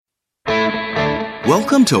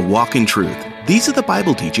Welcome to Walk in Truth. These are the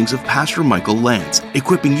Bible teachings of Pastor Michael Lance,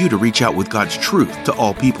 equipping you to reach out with God's truth to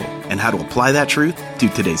all people and how to apply that truth to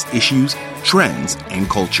today's issues, trends, and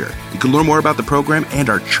culture. You can learn more about the program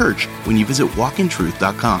and our church when you visit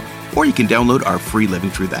walkintruth.com, or you can download our free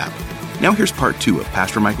Living Truth app. Now here's part 2 of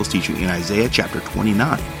Pastor Michael's teaching in Isaiah chapter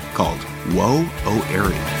 29, called Woe, O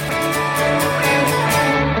Ariel.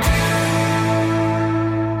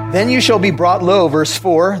 Then you shall be brought low, verse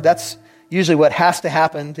 4. That's usually what has to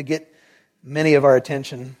happen to get many of our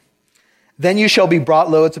attention. Then you shall be brought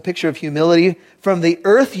low. It's a picture of humility. From the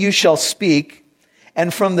earth you shall speak,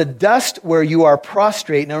 and from the dust where you are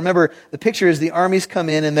prostrate. Now remember, the picture is the armies come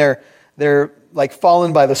in and they're like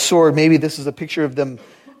fallen by the sword. Maybe this is a picture of them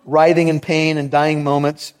writhing in pain and dying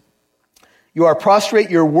moments. You are prostrate,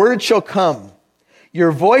 your word shall come.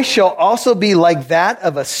 Your voice shall also be like that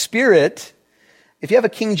of a spirit. If you have a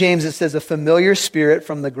King James, it says a familiar spirit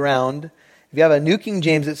from the ground. If you have a New King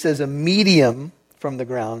James, it says a medium from the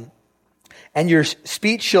ground. And your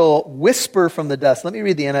speech shall whisper from the dust. Let me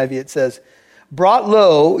read the NIV. It says, brought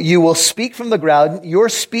low, you will speak from the ground. Your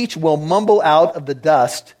speech will mumble out of the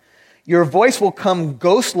dust. Your voice will come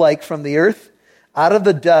ghost-like from the earth. Out of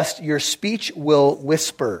the dust, your speech will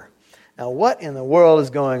whisper. Now, what in the world is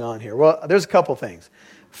going on here? Well, there's a couple things.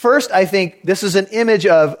 First, I think this is an image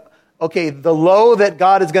of, okay, the low that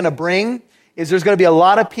God is going to bring is there's going to be a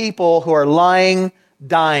lot of people who are lying,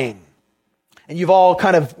 dying. And you've all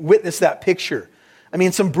kind of witnessed that picture. I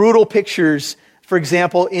mean, some brutal pictures, for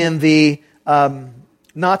example, in the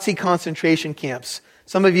Nazi concentration camps.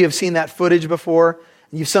 Some of you have seen that footage before.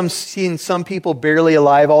 And you've seen some people barely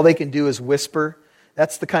alive. All they can do is whisper.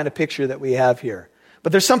 That's the kind of picture that we have here.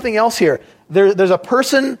 But there's something else here. There's a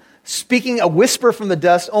person speaking a whisper from the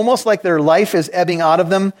dust, almost like their life is ebbing out of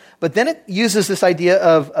them. But then it uses this idea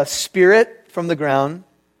of a spirit from the ground,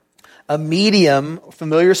 a medium,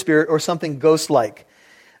 familiar spirit, or something ghost-like.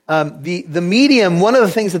 The medium, one of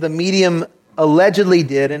the things that the medium allegedly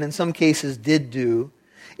did, and in some cases did do,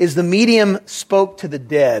 is the medium spoke to the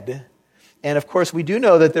dead. And of course, we do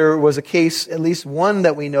know that there was a case, at least one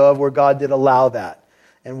that we know of, where God did allow that.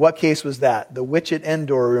 And what case was that? The witch at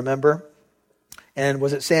Endor, remember? And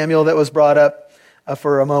was it Samuel that was brought up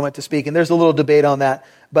for a moment to speak? And there's a little debate on that.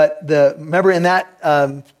 But remember in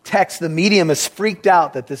that text, the medium is freaked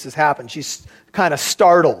out that this has happened. She's kind of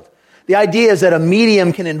startled. The idea is that a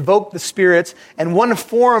medium can invoke the spirits, and one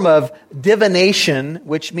form of divination,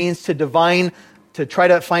 which means to divine, to try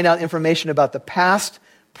to find out information about the past,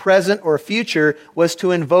 present, or future, was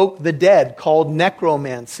to invoke the dead, called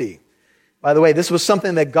necromancy. By the way, this was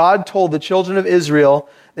something that God told the children of Israel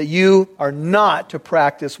that you are not to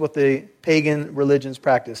practice what the pagan religions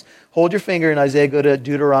practice. Hold your finger in Isaiah, go to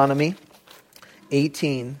Deuteronomy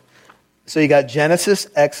 18. So you got Genesis,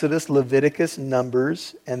 Exodus, Leviticus,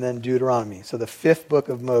 Numbers, and then Deuteronomy. So the 5th book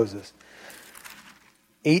of Moses.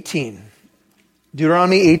 18.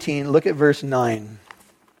 Deuteronomy 18, look at verse 9.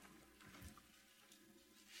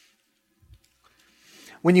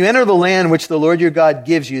 When you enter the land which the Lord your God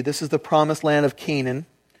gives you, this is the promised land of Canaan,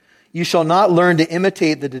 you shall not learn to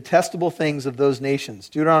imitate the detestable things of those nations.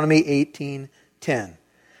 Deuteronomy 18:10.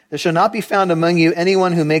 There shall not be found among you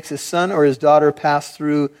anyone who makes his son or his daughter pass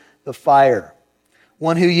through the fire.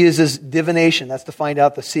 One who uses divination, that's to find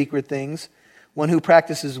out the secret things. One who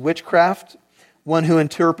practices witchcraft. One who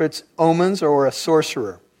interprets omens, or a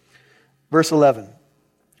sorcerer. Verse 11.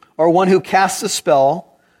 Or one who casts a spell,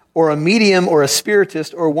 or a medium, or a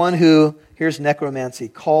spiritist, or one who, here's necromancy,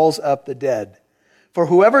 calls up the dead. For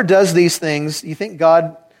whoever does these things, you think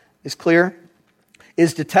God is clear,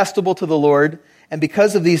 is detestable to the Lord. And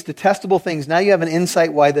because of these detestable things, now you have an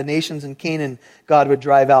insight why the nations in Canaan God would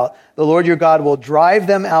drive out. The Lord your God will drive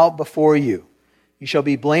them out before you. You shall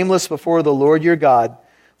be blameless before the Lord your God.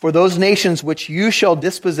 For those nations which you shall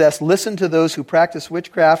dispossess, listen to those who practice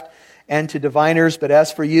witchcraft and to diviners. But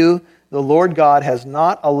as for you, the Lord God has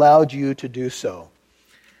not allowed you to do so.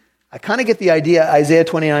 I kind of get the idea, Isaiah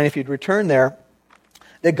 29, if you'd return there,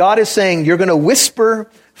 that God is saying you're going to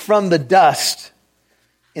whisper from the dust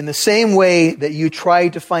in the same way that you try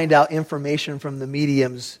to find out information from the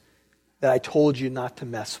mediums that I told you not to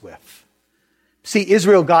mess with. See,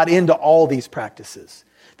 Israel got into all these practices.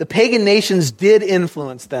 The pagan nations did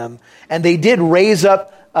influence them, and they did raise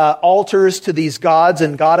up altars to these gods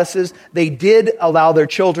and goddesses. They did allow their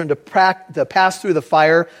children to pass through the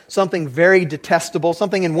fire, something very detestable,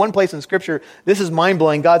 something in one place in Scripture, this is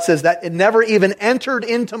mind-blowing. God says that it never even entered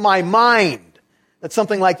into my mind that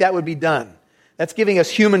something like that would be done. That's giving us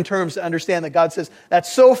human terms to understand that God says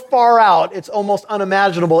that's so far out, it's almost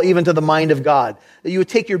unimaginable even to the mind of God, that you would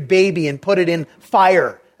take your baby and put it in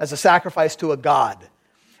fire as a sacrifice to a god.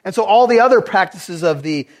 And so all the other practices of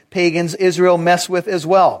the pagans, Israel mess with as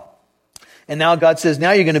well. And now God says,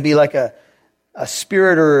 now you're going to be like a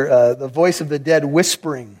spirit or the voice of the dead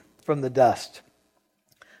whispering from the dust.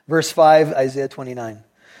 Verse 5, Isaiah 29.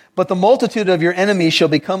 But the multitude of your enemies shall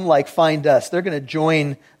become like fine dust. They're going to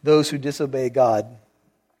join those who disobey God.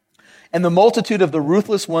 And the multitude of the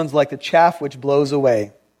ruthless ones like the chaff which blows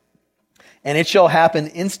away. And it shall happen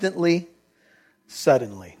instantly,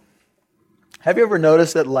 suddenly. Have you ever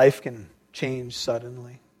noticed that life can change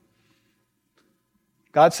suddenly?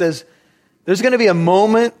 God says, there's going to be a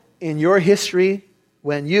moment in your history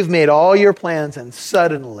when you've made all your plans and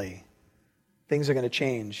suddenly things are going to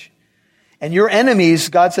change. And your enemies,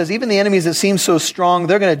 God says, even the enemies that seem so strong,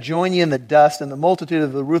 they're going to join you in the dust, and the multitude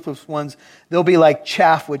of the ruthless ones, they'll be like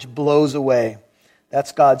chaff which blows away.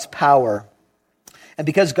 That's God's power. And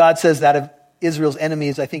because God says that of Israel's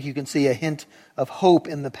enemies, I think you can see a hint of hope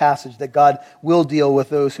in the passage that God will deal with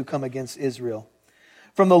those who come against Israel.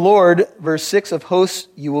 From the Lord, verse 6, of hosts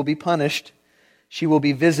you will be punished. She will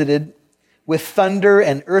be visited with thunder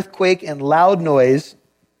and earthquake and loud noise,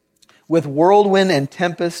 with whirlwind and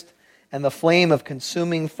tempest, and the flame of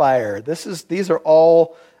consuming fire. These are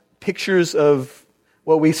all pictures of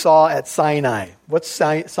what we saw at Sinai. What's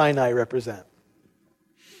Sinai represent?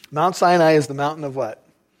 Mount Sinai is the mountain of what?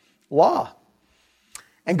 Law.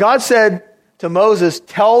 And God said to Moses,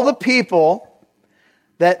 tell the people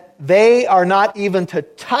that they are not even to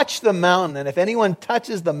touch the mountain, and if anyone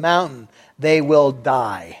touches the mountain, they will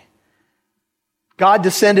die. God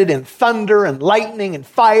descended in thunder and lightning and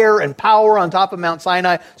fire and power on top of Mount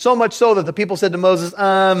Sinai, so much so that the people said to Moses,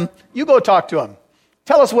 you go talk to him.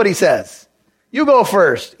 Tell us what he says. You go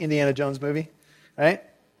first, Indiana Jones movie, right?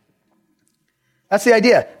 That's the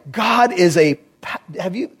idea. God is do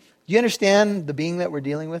you understand the being that we're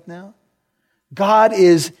dealing with now? God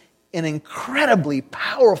is an incredibly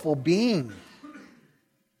powerful being.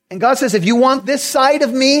 And God says, if you want this side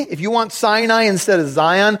of me, if you want Sinai instead of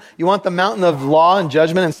Zion, you want the mountain of law and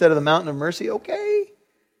judgment instead of the mountain of mercy, okay.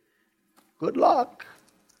 Good luck.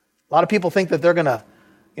 A lot of people think that they're going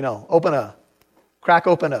to, crack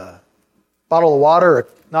open a bottle of water or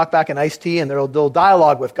knock back an iced tea and they'll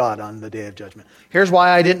dialogue with God on the day of judgment. Here's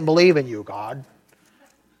why I didn't believe in you, God.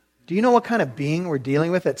 Do you know what kind of being we're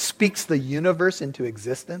dealing with that speaks the universe into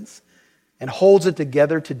existence and holds it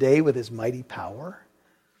together today with his mighty power?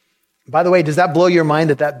 By the way, does that blow your mind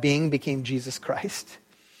that being became Jesus Christ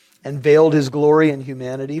and veiled his glory in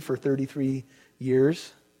humanity for 33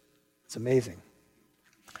 years? It's amazing.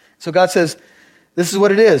 So God says, this is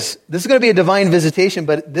what it is. This is going to be a divine visitation,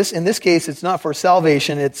 but in this case, it's not for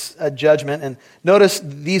salvation, it's a judgment. And notice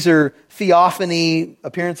these are theophany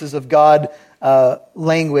appearances of God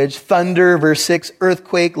language. Thunder, verse 6,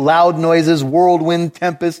 earthquake, loud noises, whirlwind,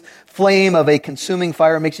 tempest, flame of a consuming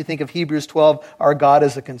fire. It makes you think of Hebrews 12, our God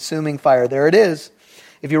is a consuming fire. There it is.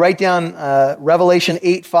 If you write down Revelation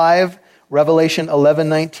 8:5, Revelation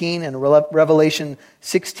 11:19, and Revelation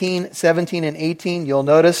 16, 17, and 18, you'll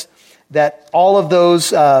notice that all of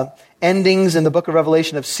those endings in the book of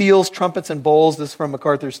Revelation of seals, trumpets, and bowls, this is from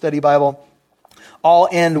MacArthur's Study Bible, all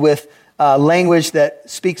end with language that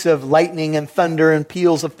speaks of lightning and thunder and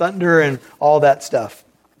peals of thunder and all that stuff.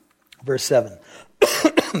 Verse 7.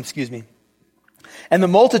 Excuse me. And the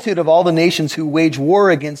multitude of all the nations who wage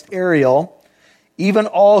war against Ariel, even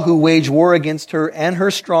all who wage war against her and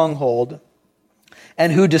her stronghold,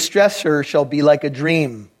 and who distress her, shall be like a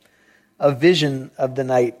dream, a vision of the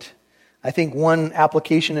night. I think one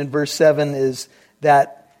application in verse 7 is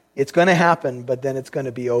that it's going to happen, but then it's going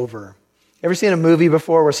to be over. Ever seen a movie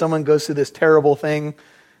before where someone goes through this terrible thing?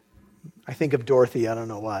 I think of Dorothy, I don't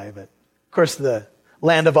know why, but of course the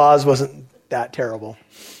Land of Oz wasn't that terrible,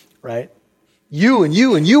 right? You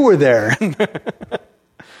were there.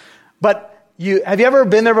 But have you ever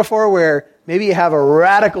been there before where maybe you have a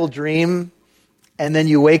radical dream and then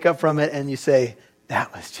you wake up from it and you say,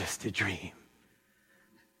 that was just a dream.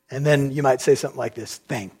 And then you might say something like this,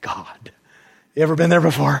 thank God. You ever been there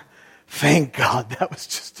before? Thank God, that was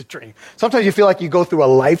just a dream. Sometimes you feel like you go through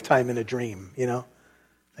a lifetime in a dream,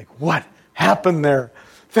 Like, what happened there?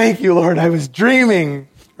 Thank you, Lord, I was dreaming,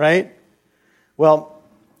 right? Well,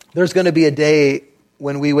 there's going to be a day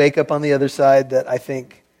when we wake up on the other side that I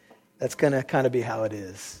think that's going to kind of be how it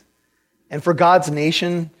is. And for God's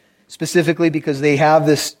nation, specifically because they have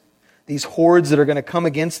these hordes that are going to come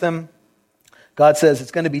against them, God says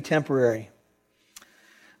it's going to be temporary.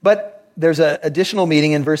 But there's an additional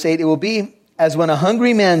meaning in verse 8. It will be as when a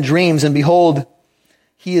hungry man dreams, and behold,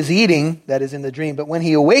 he is eating, that is in the dream, but when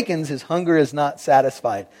he awakens, his hunger is not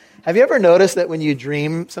satisfied. Have you ever noticed that when you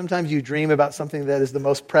dream, sometimes you dream about something that is the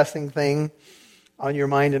most pressing thing on your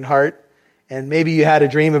mind and heart? And maybe you had a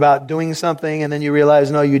dream about doing something, and then you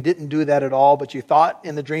realize, no, you didn't do that at all, but you thought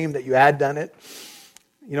in the dream that you had done it.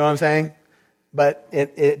 You know what I'm saying? But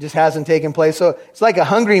it just hasn't taken place. So it's like a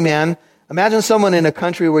hungry man. Imagine someone in a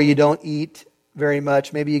country where you don't eat very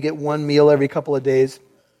much. Maybe you get one meal every couple of days.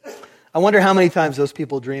 I wonder how many times those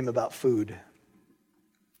people dream about food.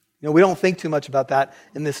 You know, we don't think too much about that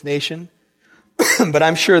in this nation, but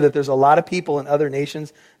I'm sure that there's a lot of people in other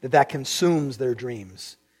nations that consumes their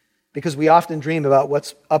dreams, because we often dream about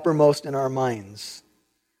what's uppermost in our minds.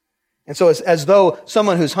 And so it's as though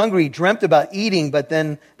someone who's hungry dreamt about eating, but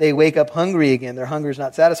then they wake up hungry again. Their hunger is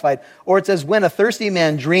not satisfied. Or it's as when a thirsty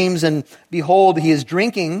man dreams, and behold, he is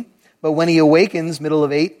drinking, but when he awakens, middle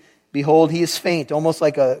of 8, behold, he is faint. Almost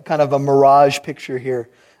like a kind of a mirage picture here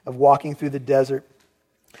of walking through the desert.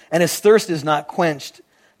 And his thirst is not quenched.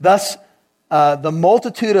 Thus, the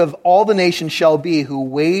multitude of all the nations shall be who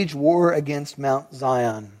wage war against Mount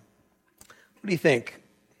Zion. What do you think?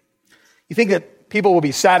 You think that people will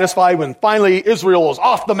be satisfied when finally Israel is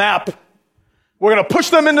off the map? We're going to push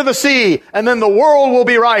them into the sea, and then the world will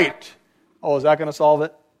be right. Oh, is that going to solve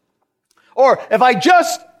it? Or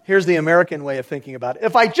here's the American way of thinking about it.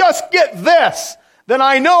 If I just get this, then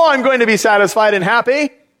I know I'm going to be satisfied and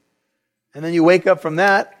happy. And then you wake up from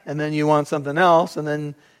that, and then you want something else, and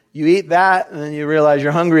then you eat that, and then you realize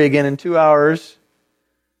you're hungry again in 2 hours.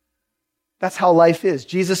 That's how life is.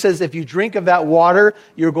 Jesus says if you drink of that water,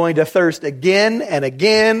 you're going to thirst again and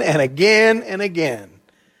again and again and again.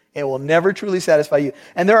 It will never truly satisfy you.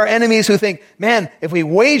 And there are enemies who think, man, if we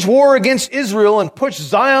wage war against Israel and push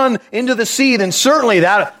Zion into the sea, then certainly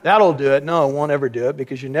that'll do it. No, it won't ever do it,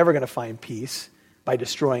 because you're never going to find peace by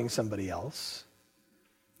destroying somebody else.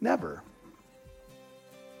 Never.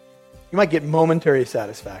 You might get momentary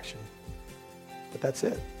satisfaction, but that's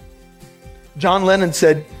it. John Lennon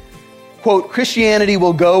said, quote, Christianity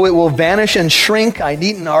will go, it will vanish and shrink. I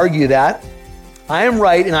needn't argue that. I am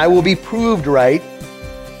right, and I will be proved right.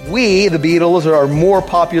 We, the Beatles, are more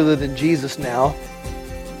popular than Jesus now.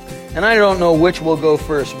 And I don't know which will go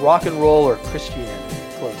first, rock and roll or Christianity.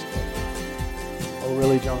 Close quote. Oh,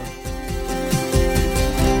 really, John?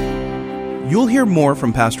 You'll hear more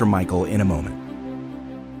from Pastor Michael in a moment.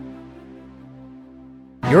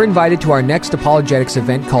 You're invited to our next apologetics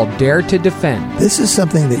event called Dare to Defend. This is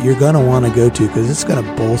something that you're going to want to go to, because it's going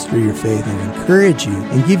to bolster your faith and encourage you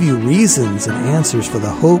and give you reasons and answers for the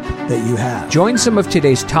hope that you have. Join some of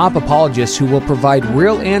today's top apologists who will provide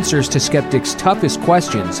real answers to skeptics' toughest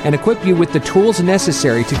questions and equip you with the tools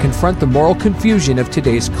necessary to confront the moral confusion of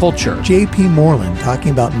today's culture. J.P. Moreland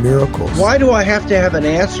talking about miracles. Why do I have to have an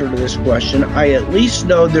answer to this question? I at least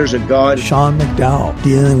know there's a God. Sean McDowell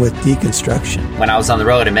dealing with deconstruction. When I was on the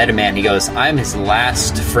road, I met a man. He goes, I'm his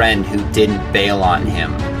last friend who didn't bail on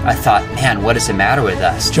him. I thought, man, what is the matter with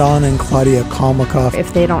us? John and Claudia Kalmakoff.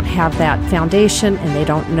 If they don't have that foundation and they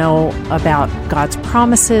don't know about God's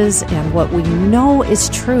promises and what we know is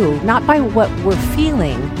true, not by what we're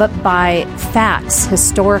feeling, but by facts,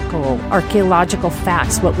 historical, archaeological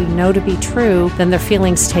facts, what we know to be true, then their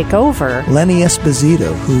feelings take over. Lenny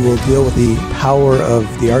Esposito, who will deal with the power of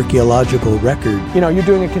the archaeological record. You know, you're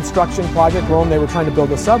doing a construction project. Rome, they were trying to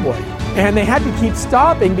build a subway. And they had to keep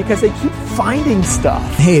stopping because they keep finding stuff.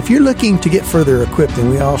 Hey, if you're looking to get further equipped, and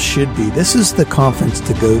we all should be, this is the conference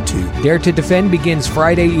to go to. Dare to Defend begins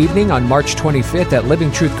Friday evening on March 25th at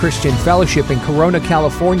Living Truth Christian Fellowship in Corona,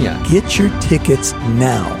 California. Get your tickets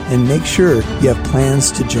now and make sure you have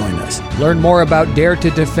plans to join us. Learn more about Dare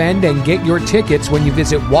to Defend and get your tickets when you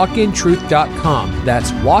visit walkintruth.com.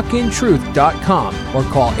 That's walkintruth.com, or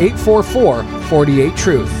call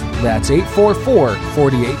 844-48-TRUTH. That's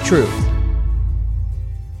 844-48-TRUTH.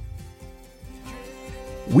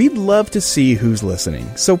 We'd love to see who's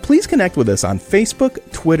listening, so please connect with us on Facebook,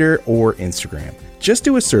 Twitter, or Instagram. Just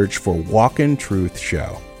do a search for Walk in Truth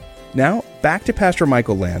Show. Now, back to Pastor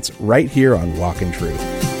Michael Lance right here on Walk in Truth.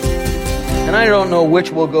 And I don't know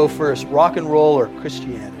which will go first, rock and roll or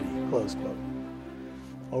Christianity. Close quote.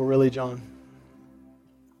 Oh, really, John?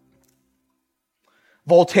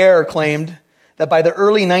 Voltaire claimed that by the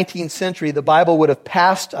early 19th century, the Bible would have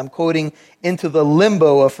passed, I'm quoting, into the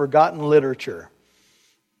limbo of forgotten literature.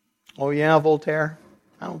 Oh yeah, Voltaire?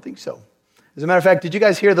 I don't think so. As a matter of fact, did you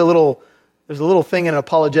guys hear there's a little thing in an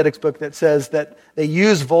apologetics book that says that they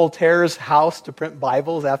used Voltaire's house to print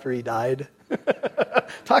Bibles after he died?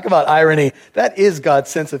 Talk about irony. That is God's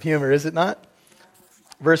sense of humor, is it not?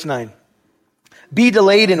 Verse 9. Be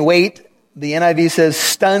delayed and wait. The NIV says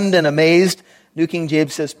stunned and amazed. New King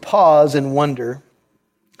James says, pause and wonder.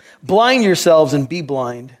 Blind yourselves and be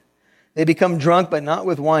blind. They become drunk, but not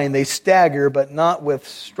with wine. They stagger, but not with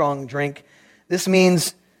strong drink. This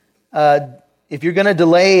means if you're going to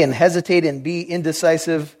delay and hesitate and be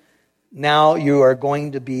indecisive, now you are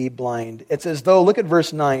going to be blind. It's as though, look at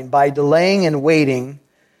verse 9, by delaying and waiting,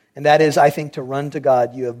 and that is, I think, to run to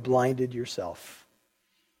God, you have blinded yourself.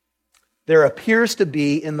 There appears to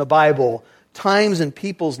be in the Bible times in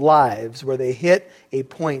people's lives where they hit a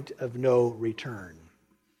point of no return.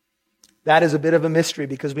 That is a bit of a mystery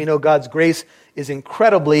because we know God's grace is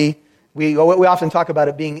incredibly, we often talk about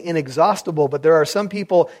it being inexhaustible, but there are some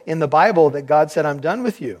people in the Bible that God said, I'm done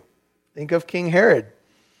with you. Think of King Herod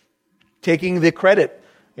taking the credit.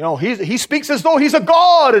 You know, he speaks as though he's a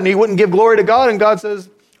god and he wouldn't give glory to God, and God says,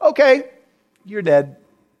 okay, you're dead.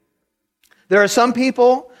 There are some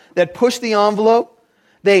people that push the envelope.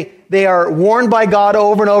 They are warned by God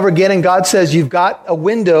over and over again, and God says, you've got a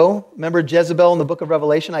window. Remember Jezebel in the book of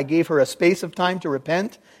Revelation? I gave her a space of time to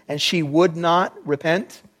repent, and she would not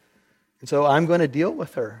repent. And so I'm going to deal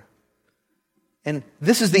with her. And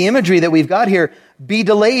this is the imagery that we've got here. Be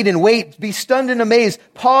delayed and wait. Be stunned and amazed.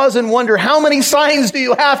 Pause and wonder, how many signs do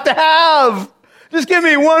you have to have? Just give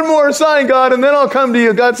me one more sign, God, and then I'll come to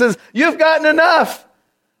you. God says, you've gotten enough.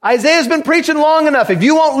 Isaiah's been preaching long enough. If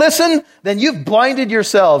you won't listen, then you've blinded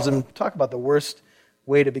yourselves. And talk about the worst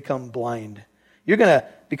way to become blind. You're going to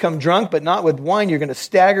become drunk, but not with wine. You're going to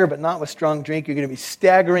stagger, but not with strong drink. You're going to be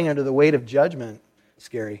staggering under the weight of judgment.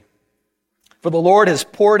 Scary. For the Lord has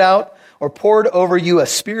poured over you a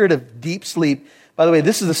spirit of deep sleep. By the way,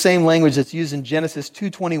 this is the same language that's used in Genesis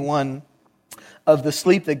 2:21 of the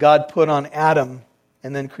sleep that God put on Adam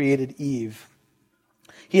and then created Eve.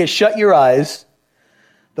 He has shut your eyes,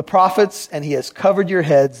 the prophets, and he has covered your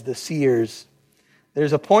heads, the seers.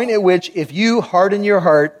 There's a point at which if you harden your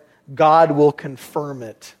heart, God will confirm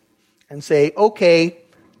it and say, okay,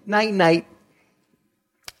 night, night.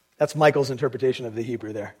 That's Michael's interpretation of the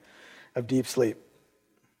Hebrew there, of deep sleep.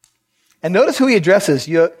 And notice who he addresses.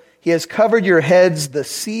 He has covered your heads, the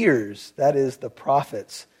seers, that is, the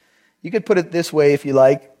prophets. You could put it this way if you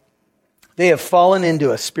like. They have fallen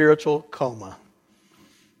into a spiritual coma.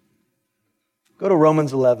 Go to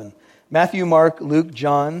Romans 11. Matthew, Mark, Luke,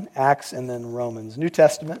 John, Acts, and then Romans. New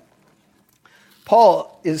Testament.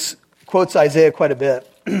 Paul quotes Isaiah quite a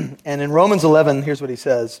bit. And in Romans 11, here's what he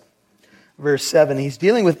says. Verse 7, he's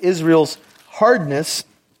dealing with Israel's hardness,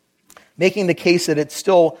 making the case that it's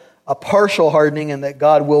still a partial hardening and that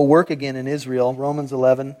God will work again in Israel. Romans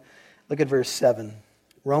 11, look at verse 7.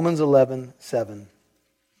 Romans 11, 7.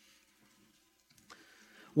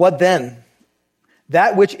 What then?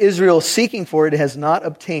 That which Israel is seeking for it has not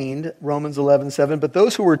obtained, Romans 11, 7, but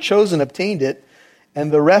those who were chosen obtained it,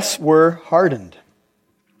 and the rest were hardened.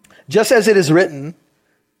 Just as it is written,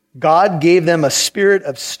 God gave them a spirit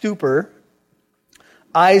of stupor,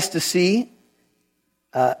 eyes to see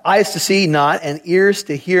not, and ears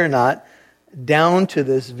to hear not, down to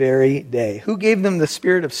this very day. Who gave them the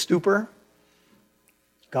spirit of stupor?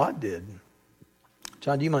 God did.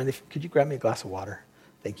 John, do you mind? Could you grab me a glass of water?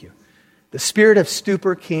 Thank you. The spirit of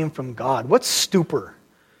stupor came from God. What's stupor?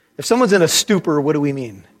 If someone's in a stupor, what do we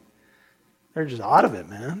mean? They're just out of it,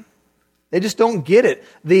 man. They just don't get it.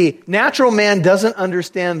 The natural man doesn't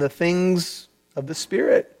understand the things of the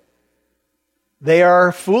Spirit. They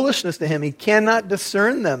are foolishness to him. He cannot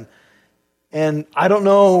discern them. And I don't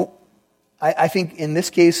know, I think in this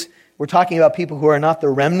case, we're talking about people who are not the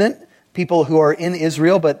remnant, people who are in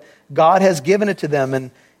Israel, but God has given it to them.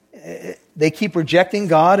 And they keep rejecting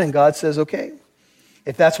God, and God says, okay,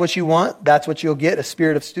 if that's what you want, that's what you'll get, a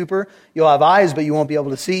spirit of stupor. You'll have eyes, but you won't be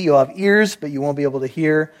able to see. You'll have ears, but you won't be able to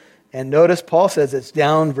hear. And notice Paul says it's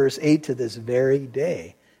down, verse 8, to this very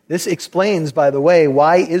day. This explains, by the way,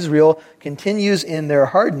 why Israel continues in their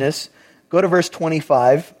hardness. Go to verse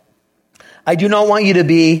 25. I do not want you,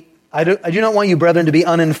 brethren, to be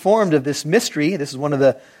uninformed of this mystery. This is one of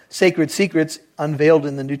the sacred secrets unveiled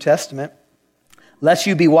in the New Testament. Lest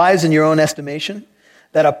you be wise in your own estimation,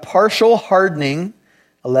 that a partial hardening,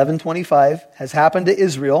 11:25, has happened to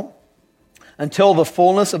Israel until the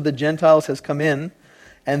fullness of the Gentiles has come in,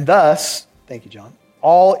 and thus, thank you, John,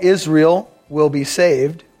 all Israel will be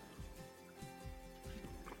saved.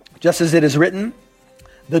 Just as it is written,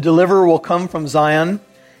 the deliverer will come from Zion,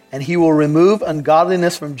 and he will remove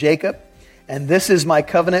ungodliness from Jacob, and this is my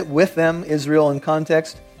covenant with them, Israel in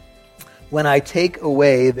context, when I take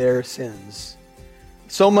away their sins.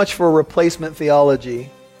 So much for replacement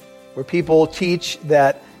theology, where people teach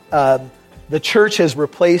that the church has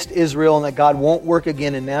replaced Israel and that God won't work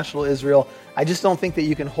again in national Israel. I just don't think that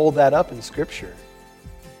you can hold that up in Scripture.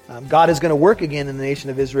 God is going to work again in the nation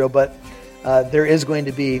of Israel, but there is going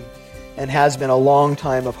to be and has been a long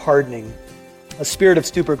time of hardening. A spirit of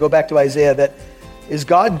stupor, go back to Isaiah, that is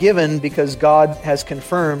God-given because God has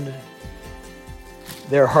confirmed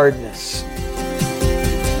their hardness.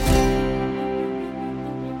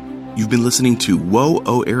 You've been listening to Woe,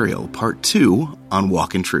 O Ariel, Part 2 on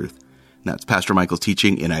Walk in Truth. That's Pastor Michael's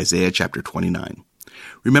teaching in Isaiah chapter 29.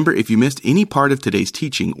 Remember, if you missed any part of today's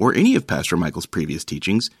teaching or any of Pastor Michael's previous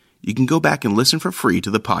teachings, you can go back and listen for free to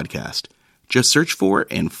the podcast. Just search for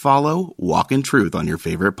and follow Walk in Truth on your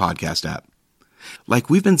favorite podcast app. Like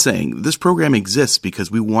we've been saying, this program exists because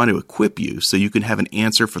we want to equip you so you can have an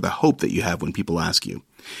answer for the hope that you have when people ask you.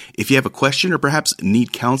 If you have a question or perhaps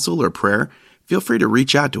need counsel or prayer, feel free to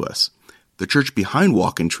reach out to us. The church behind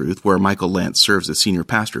Walk in Truth, where Michael Lance serves as senior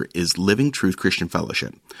pastor, is Living Truth Christian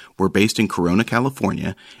Fellowship. We're based in Corona,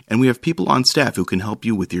 California, and we have people on staff who can help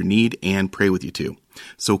you with your need and pray with you too.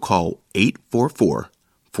 So call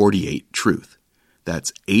 844-48-TRUTH.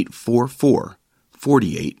 That's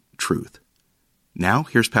 844-48-TRUTH. Now,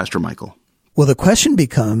 here's Pastor Michael. Well, the question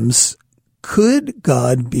becomes, could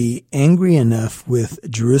God be angry enough with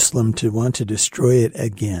Jerusalem to want to destroy it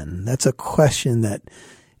again? That's a question that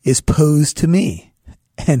is posed to me.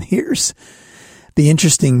 And here's the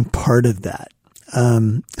interesting part of that.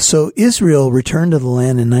 So Israel returned to the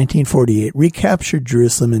land in 1948, recaptured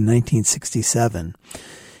Jerusalem in 1967.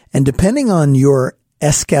 And depending on your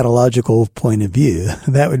eschatological point of view,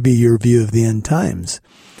 that would be your view of the end times.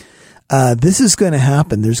 This is going to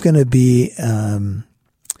happen. There's going to be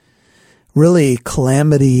really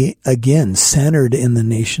calamity again centered in the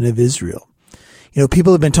nation of Israel. You know,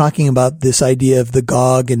 people have been talking about this idea of the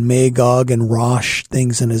Gog and Magog and Rosh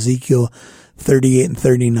things in Ezekiel 38 and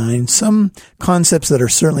 39. Some concepts that are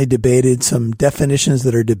certainly debated, some definitions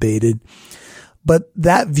that are debated. But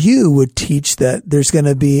that view would teach that there's going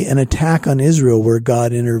to be an attack on Israel where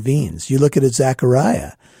God intervenes. You look at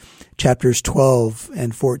Zechariah, chapters 12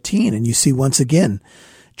 and 14, and you see once again,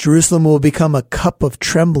 Jerusalem will become a cup of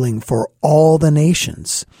trembling for all the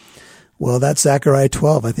nations. Well, that's Zechariah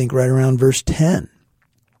 12, I think right around verse 10.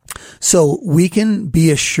 So we can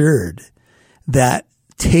be assured that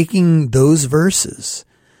taking those verses,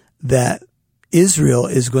 that Israel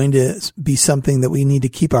is going to be something that we need to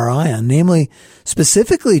keep our eye on, namely,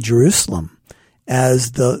 specifically Jerusalem,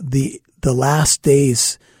 as the last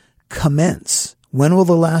days commence. When will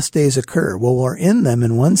the last days occur? Well, we're in them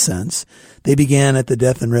in one sense. They began at the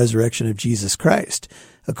death and resurrection of Jesus Christ.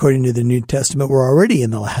 According to the New Testament, we're already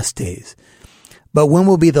in the last days. But when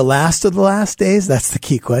will be the last of the last days? That's the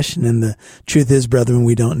key question. And the truth is, brethren,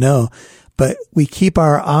 we don't know. But we keep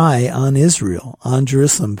our eye on Israel, on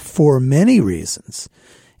Jerusalem, for many reasons,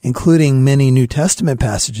 including many New Testament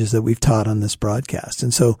passages that we've taught on this broadcast.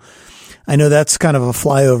 And so I know that's kind of a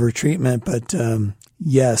flyover treatment, but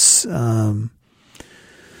yes,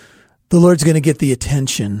 the Lord's going to get the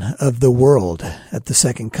attention of the world at the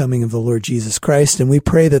second coming of the Lord Jesus Christ, and we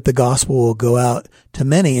pray that the gospel will go out to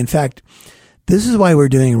many. In fact, this is why we're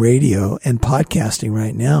doing radio and podcasting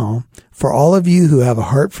right now. For all of you who have a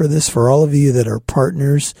heart for this, for all of you that are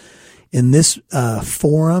partners in this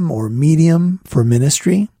forum or medium for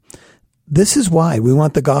ministry, this is why we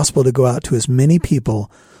want the gospel to go out to as many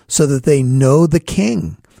people so that they know the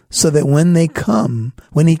King. So that when he comes,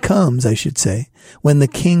 when the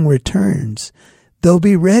King returns, they'll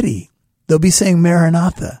be ready. They'll be saying,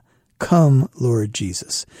 Maranatha, come, Lord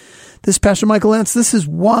Jesus. This is Pastor Michael Lance. This is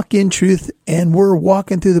Walk in Truth, and we're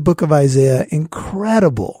walking through the book of Isaiah.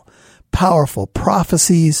 Incredible, powerful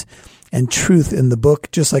prophecies and truth in the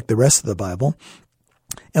book, just like the rest of the Bible.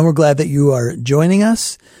 And we're glad that you are joining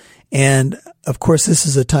us. And of course, this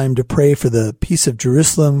is a time to pray for the peace of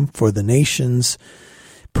Jerusalem, for the nations.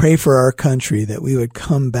 Pray for our country, that we would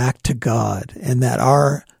come back to God and that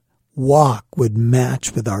our walk would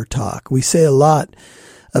match with our talk. We say a lot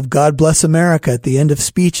of God bless America at the end of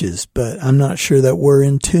speeches, but I'm not sure that we're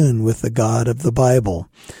in tune with the God of the Bible.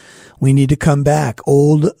 We need to come back.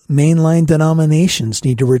 Old mainline denominations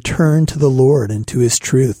need to return to the Lord and to His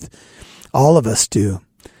truth. All of us do.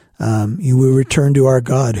 We return to our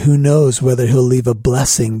God. Who knows whether He'll leave a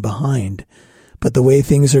blessing behind? But the way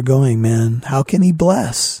things are going, man, how can He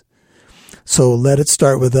bless? So let it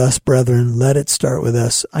start with us, brethren. Let it start with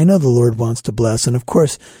us. I know the Lord wants to bless, and of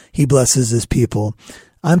course, He blesses His people.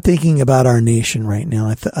 I'm thinking about our nation right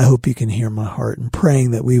now. I hope you can hear my heart and praying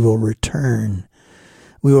that we will return.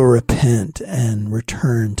 We will repent and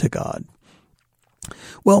return to God.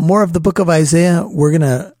 Well, more of the book of Isaiah. We're going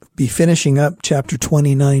to be finishing up chapter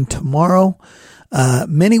 29 tomorrow.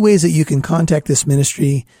 Many ways that you can contact this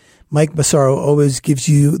ministry. Mike Massaro always gives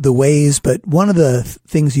you the ways, but one of the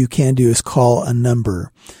things you can do is call a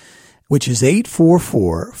number, which is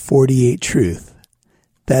 844-48-TRUTH.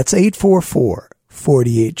 That's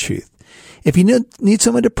 844-48-TRUTH. If you need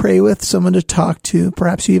someone to pray with, someone to talk to,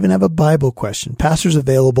 perhaps you even have a Bible question, Pastor's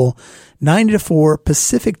available 9 to 4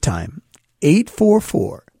 Pacific time,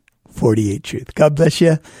 844-48-TRUTH. God bless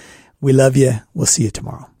you. We love you. We'll see you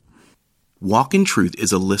tomorrow. Walk in Truth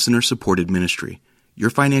is a listener-supported ministry. Your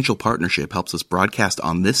financial partnership helps us broadcast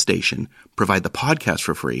on this station, provide the podcast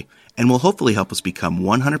for free, and will hopefully help us become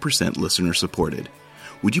 100% listener-supported.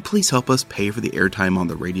 Would you please help us pay for the airtime on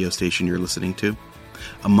the radio station you're listening to?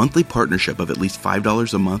 A monthly partnership of at least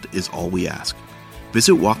 $5 a month is all we ask.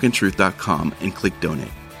 Visit walkintruth.com and click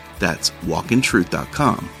donate. That's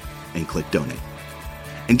walkintruth.com and click donate.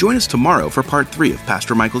 And join us tomorrow for part 3 of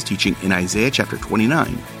Pastor Michael's teaching in Isaiah chapter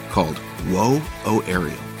 29 called Woe, O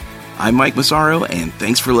Ariel. I'm Mike Massaro, and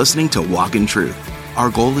thanks for listening to Walk in Truth. Our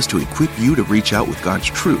goal is to equip you to reach out with God's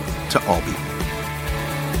truth to all people.